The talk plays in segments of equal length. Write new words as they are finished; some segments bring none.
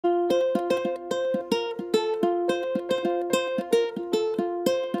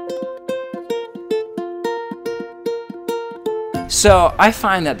So I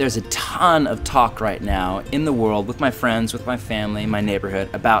find that there's a ton of talk right now in the world with my friends, with my family, my neighborhood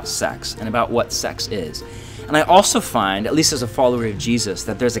about sex and about what sex is. And I also find, at least as a follower of Jesus,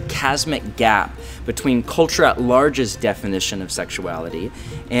 that there's a chasmic gap between culture at large's definition of sexuality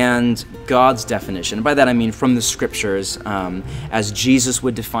and God's definition. And by that I mean from the scriptures, as Jesus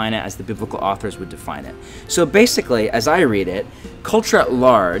would define it, as the biblical authors would define it. So basically, as I read it, culture at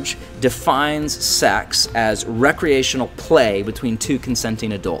large defines sex as recreational play between two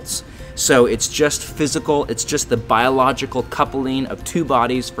consenting adults. So it's just physical, it's just the biological coupling of two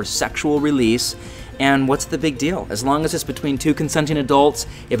bodies for sexual release. And what's the big deal? As long as it's between two consenting adults,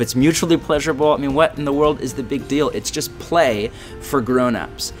 if it's mutually pleasurable, I mean, what in the world is the big deal? It's just play for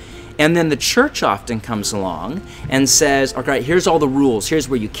grown-ups. And then the church often comes along and says, okay, here's all the rules. Here's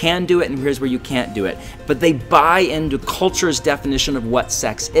where you can do it and here's where you can't do it. But they buy into culture's definition of what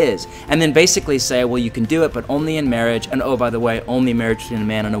sex is. And then basically say, well, you can do it, but only in marriage. And oh, by the way, only marriage between a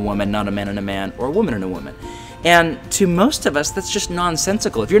man and a woman, not a man and a man or a woman and a woman. And to most of us, that's just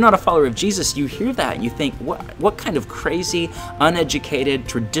nonsensical. If you're not a follower of Jesus, you hear that and you think, what kind of crazy, uneducated,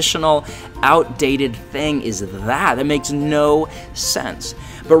 traditional, outdated thing is that? That makes no sense.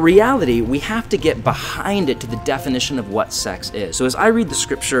 But reality, we have to get behind it to the definition of what sex is. So as I read the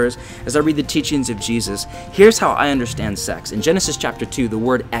scriptures, as I read the teachings of Jesus, here's how I understand sex. In Genesis chapter 2, the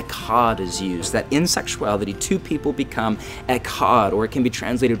word echad is used, that in sexuality, two people become echad, or it can be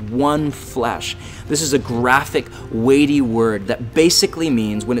translated one flesh. This is a graphic, weighty word that basically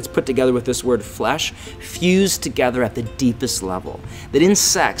means, when it's put together with this word flesh, fused together at the deepest level. That in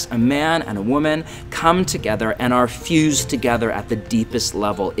sex, a man and a woman come together and are fused together at the deepest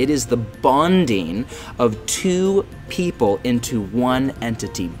level. It is the bonding of two people into one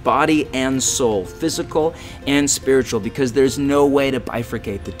entity, body and soul, physical and spiritual, because there's no way to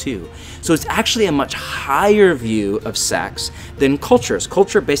bifurcate the two. So it's actually a much higher view of sex than culture's.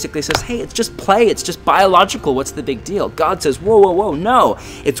 Culture basically says, hey, it's just play, it's just biological, what's the big deal? God says, whoa, whoa, whoa, no,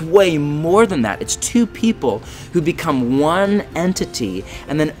 it's way more than that. It's two people who become one entity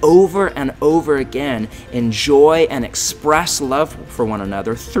and then over and over again enjoy and express love for one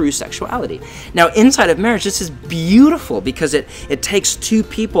another through sexuality. Now, inside of marriage, this is beautiful because it takes two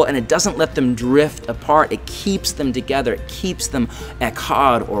people and it doesn't let them drift apart. It keeps them together. It keeps them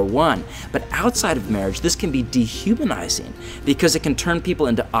echad, or one. But outside of marriage, this can be dehumanizing because it can turn people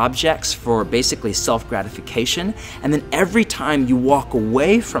into objects for basically self-gratification. And then every time you walk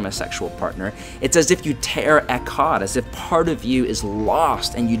away from a sexual partner, it's as if you tear echad, as if part of you is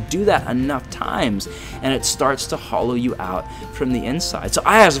lost. And you do that enough times and it starts to hollow you out from the inside. So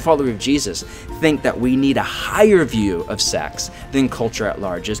I, as a follower of Jesus, think that we need a higher view of sex than culture at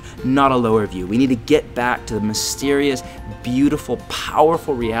large is, not a lower view. We need to get back to the mysterious, beautiful,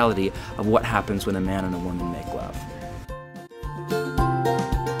 powerful reality of what happens when a man and a woman make love.